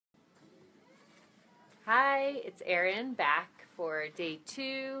Hi, it's Erin back for day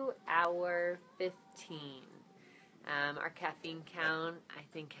 2, hour 15. Our caffeine count, I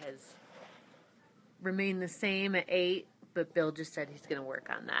think, has remained the same at 8, but Bill just said he's going to work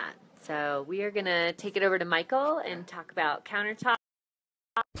on that. So we are going to take it over to Michael and talk about countertop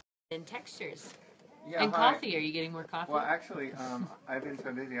and textures. Yeah, and hi. Coffee. Are you getting more coffee? Well, actually, I've been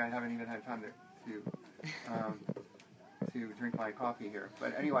so busy I haven't even had time to drink my coffee here.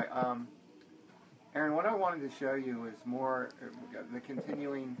 But anyway, Erin, what I wanted to show you is more the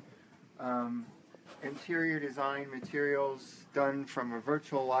continuing interior design materials done from a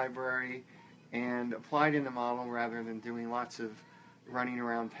virtual library and applied in the model rather than doing lots of running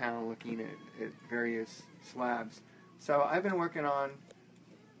around town looking at various slabs. So I've been working on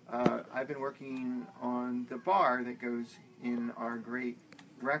the bar that goes in our great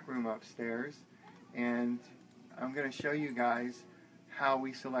rec room upstairs, and I'm going to show you guys how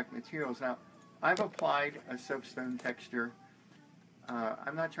we select materials. Now, I've applied a soapstone texture.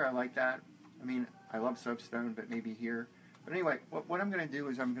 I'm not sure I like that. I mean, I love soapstone, but maybe here. But anyway, what I'm going to do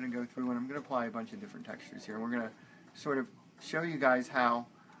is I'm going to go through and I'm going to apply a bunch of different textures here. And we're going to sort of show you guys how,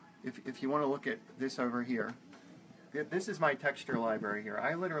 if you want to look at this over here, this is my texture library here.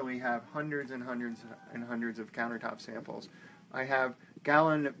 I literally have hundreds and hundreds and hundreds of countertop samples. I have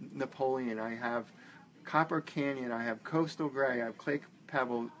Gala Napoleon, I have Copper Canyon, I have Coastal Gray, I have Clay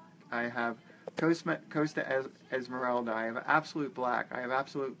Pebble, I have Costa Esmeralda, I have Absolute Black, I have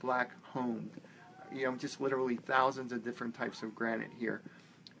Absolute Black Honed. You know, just literally thousands of different types of granite here.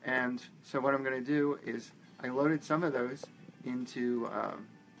 And so what I'm going to do is I loaded some of those into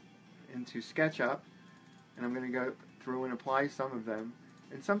SketchUp, and I'm going to go through and apply some of them.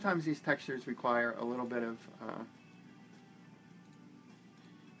 And sometimes these textures require a little bit of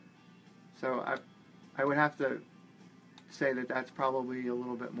so I would have to say that that's probably a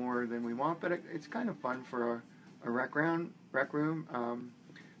little bit more than we want, but it's kind of fun for a rec room.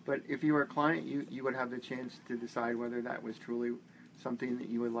 But if you were a client, you would have the chance to decide whether that was truly something that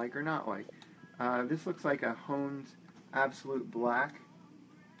you would like or not like. This looks like a honed Absolute Black,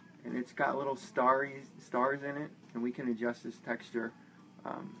 and it's got little stars in it, and we can adjust this texture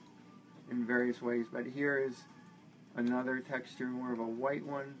in various ways. But here is another texture, more of a white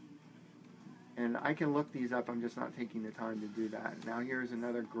one. And I can look these up, I'm just not taking the time to do that. Now here's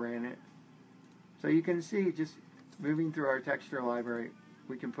another granite. So you can see, just moving through our texture library,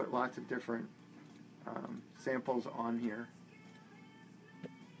 we can put lots of different samples on here.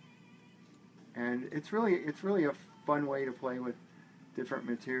 And it's really a fun way to play with different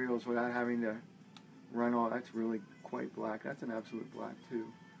materials without having to run all. That's really quite black. That's an Absolute Black too.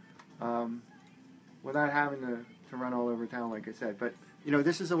 Without having to run all over town, like I said. But you know,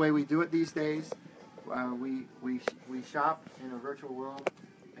 this is the way we do it these days. We shop in a virtual world,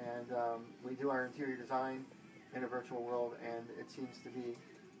 and we do our interior design in a virtual world, and it seems to be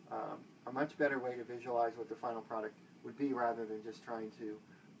a much better way to visualize what the final product would be, rather than just trying to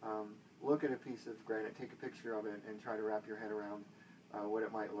look at a piece of granite, take a picture of it, and try to wrap your head around what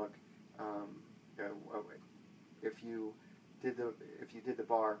it might look if you did the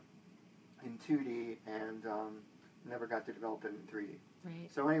bar in 2D and never got to develop it in 3D. Right.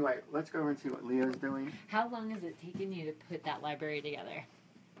 So anyway, let's go over and see what Leo's doing. How long has it taken you to put that library together?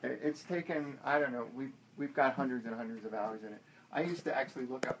 It's taken, I don't know, we've got hundreds and hundreds of hours in it. I used to actually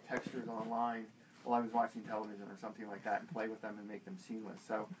look up textures online while I was watching television or something like that and play with them and make them seamless.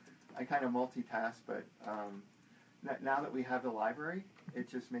 So I kind of multitask, but now that we have the library, it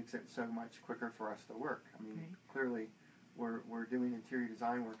just makes it so much quicker for us to work. I mean, Clearly we're doing interior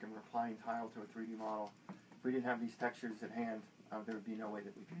design work and we're applying tile to a 3D model. If we didn't have these textures at hand, there would be no way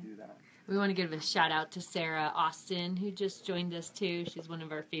that we could do that. We want to give a shout out to Sarah Austin, who just joined us too. She's one of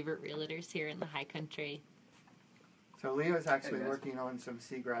our favorite realtors here in the High Country. So Leo's actually working on some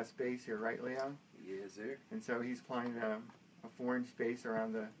seagrass base here, right, Leo? Yes, sir. And so he's applying a 4-inch base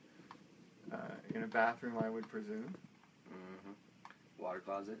around in a bathroom, I would presume. Mm-hmm. Water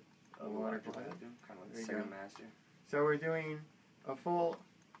closet. Water closet. Bathroom, kind of like a second master. So we're doing a full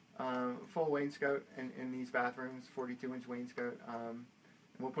wainscot in these bathrooms, 42-inch wainscot.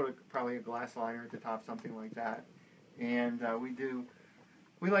 We'll put probably a glass liner at the top, something like that. And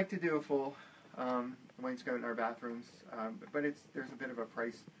we like to do a full wainscot in our bathrooms, but there's a bit of a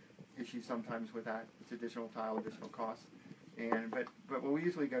price issue sometimes with that. It's additional tile, additional cost. But we'll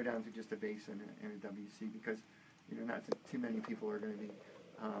usually go down to just a base and a WC, because not too many people are going to be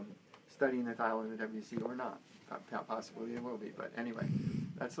studying the tile in the WC, or not. Possibly they will be, but anyway,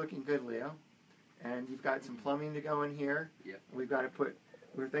 that's looking good, Leo. And you've got some plumbing to go in here. Yep. We're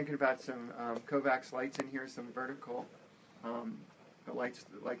thinking about some Kovacs lights in here, some vertical lights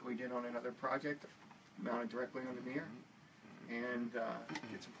like we did on another project. mounted directly on the mirror, and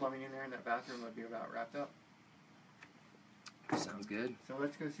get some plumbing in there, and that bathroom will be about wrapped up. Sounds good. So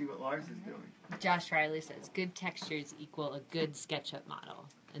let's go see what Lars is doing. Josh Riley says, good textures equal a good SketchUp model.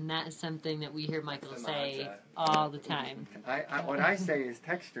 And that is something that we hear Michael That's the say mindset. all the time. What I say is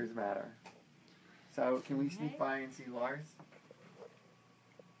textures matter. So can we sneak by and see Lars?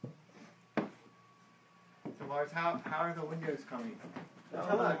 So Lars, how are the windows coming?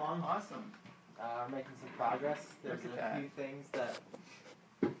 Oh, look. Awesome. We're making some progress. There's Look at a that. few things that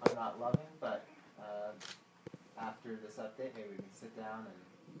I'm not loving, but after this update, maybe we can sit down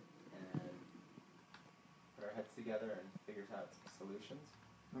and put our heads together and figure out some solutions.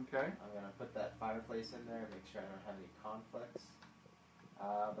 Okay. I'm going to put that fireplace in there and make sure I don't have any conflicts.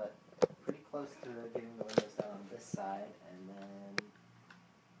 But pretty close to getting the windows down on this side, and then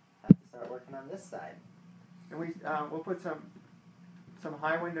have to start working on this side. And we'll put some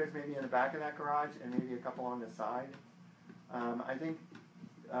high windows maybe in the back of that garage, and maybe a couple on the side. I think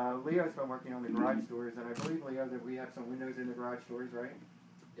Leo's been working on the garage doors, and I believe, Leo, that we have some windows in the garage doors, right?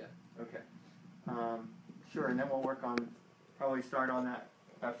 Yeah. Okay. Sure, and then we'll work on, probably start on that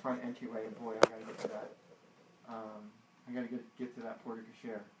front entryway. Boy, I gotta get to that. I gotta get to that porte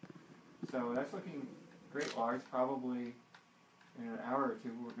cochere. So that's looking great, Lars. Probably in an hour or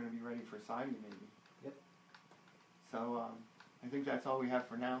two, we're going to be ready for siding, maybe. Yep. So I think that's all we have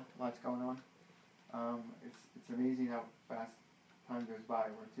for now. Lots going on. It's amazing how fast time goes by.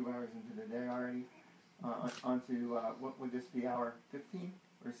 We're 2 hours into the day already. Onto what would this be? Hour 15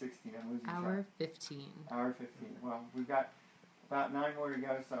 or 16? I'm losing track. Hour 15. Hour 15. Well, we've got about 9 more to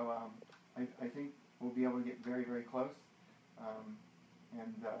go, so I think we'll be able to get very, very close.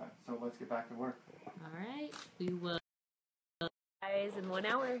 So let's get back to work. All right. We will guys in 1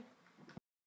 hour.